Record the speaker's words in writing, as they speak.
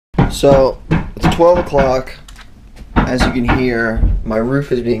So it's 12 o'clock. As you can hear, my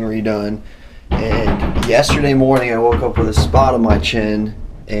roof is being redone. And yesterday morning I woke up with a spot on my chin,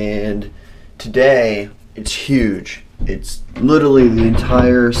 and today it's huge. It's literally the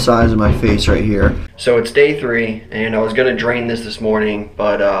entire size of my face right here. So it's day 3, and I was gonna drain this morning,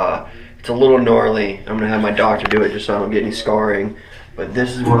 but it's a little gnarly. I'm gonna have my doctor do it just so I don't get any scarring. But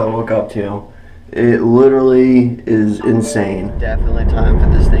this is what I woke up to. It literally is insane. Definitely time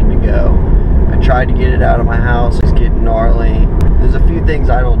for this thing to go. I tried to get it out of my house. It's getting gnarly. There's a few things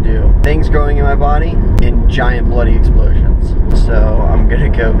I don't do. Things growing in my body and giant bloody explosions. So I'm gonna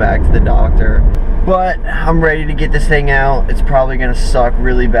go back to the doctor. But I'm ready to get this thing out. It's probably gonna suck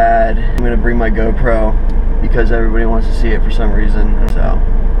really bad. I'm gonna bring my GoPro because everybody wants to see it for some reason. So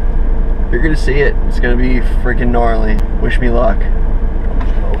you're gonna see it. It's gonna be freaking gnarly. Wish me luck.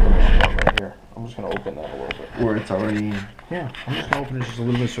 I'm just gonna open that a little bit. Where it's already... Yeah, I'm just gonna open it just a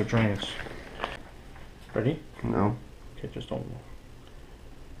little bit so it drains. Ready? No. Okay, just don't move.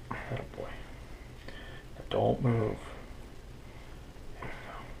 Oh boy. Don't move.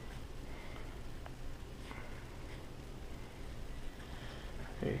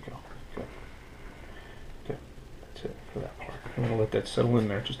 There you go. Good. Good. That's it for that part. I'm gonna let that settle in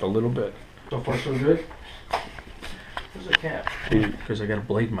there just a little bit. So far so good? Where's the cap? Because I got a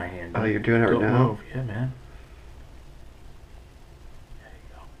blade in my hand. Oh, you're doing it right now? Don't move. Yeah, man. There you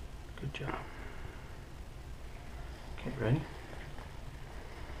go. Good job. Okay, ready?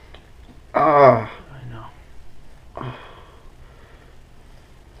 Ah. I know.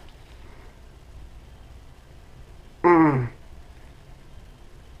 Mm.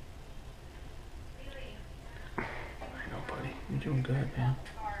 I know, buddy. You're doing good, man.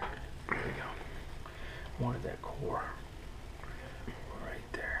 There we go. I wanted that core.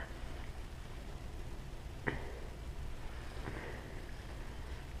 Right there.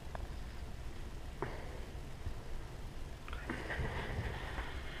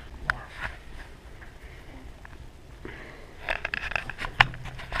 More.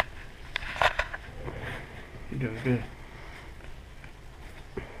 You're doing good.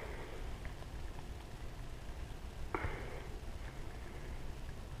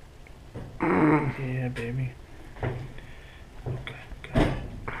 Yeah, baby. Okay, got it.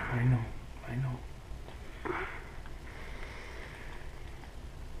 I know.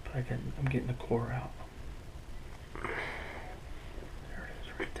 But I'm getting the core out. There it is,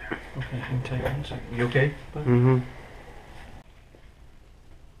 right there. Okay, hang tight 1 second. You okay, bud? Mm-hmm.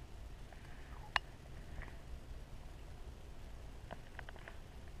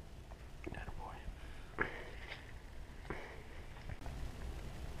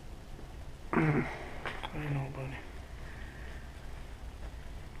 I know, buddy.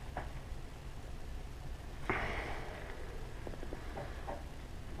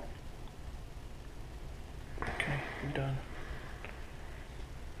 Okay, I'm done.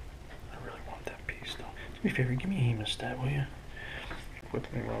 I really want that piece, though. Do me a favor, give me a hemostat, will you?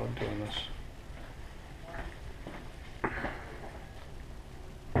 With me while I'm doing this.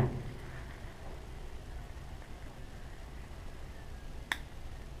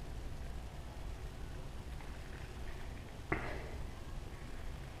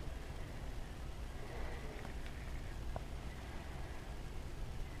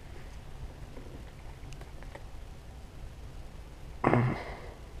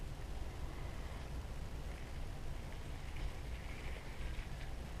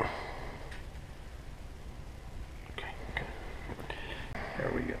 There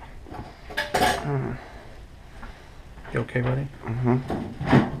we go. You okay, buddy? Mm-hmm.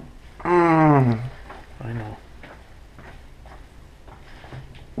 I know.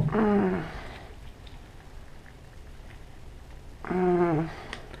 I'm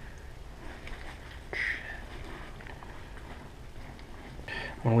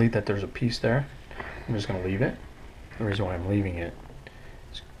gonna leave that there's a piece there. I'm just gonna leave it. The reason why I'm leaving it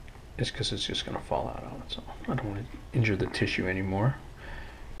is because it's just gonna fall out on its own. I don't want to injure the tissue anymore.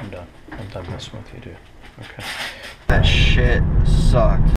 I'm done. I'm done messing with you, dude. Okay. That shit sucked.